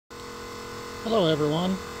Hello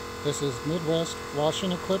everyone, this is Midwest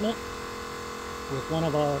Washing Equipment with one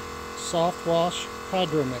of our soft wash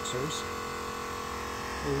hydro mixers.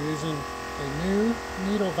 We're using a new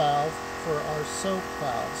needle valve for our soap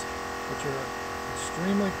valves, which are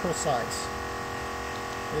extremely precise.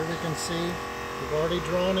 Here we can see we've already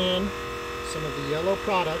drawn in some of the yellow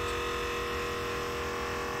product.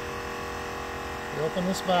 We open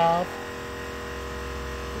this valve,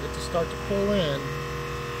 we get to start to pull in.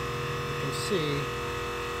 You can see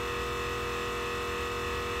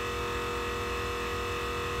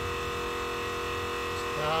just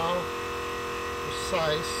how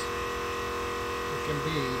precise it can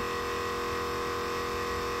be.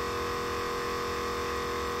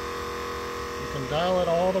 You can dial it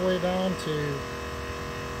all the way down to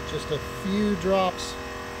just a few drops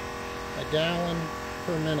a gallon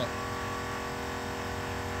per minute.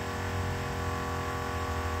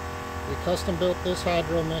 We custom built this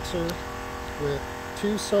hydro mixer with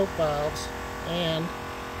 2 soap valves and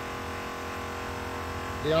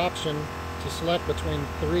the option to select between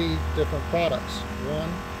 3 different products,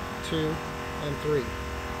 1, 2, and 3.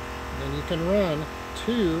 And then you can run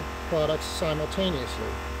 2 products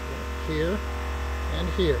simultaneously, here and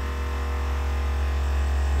here.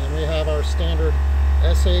 And then we have our standard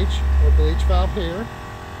SH or bleach valve here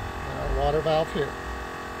and our water valve here.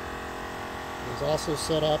 It is also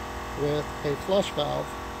set up with a flush valve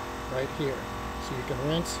right here, so you can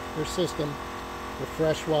rinse your system with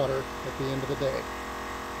fresh water at the end of the day.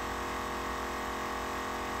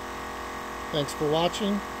 Thanks for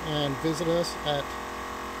watching, and visit us at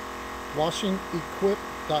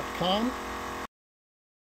washingequip.com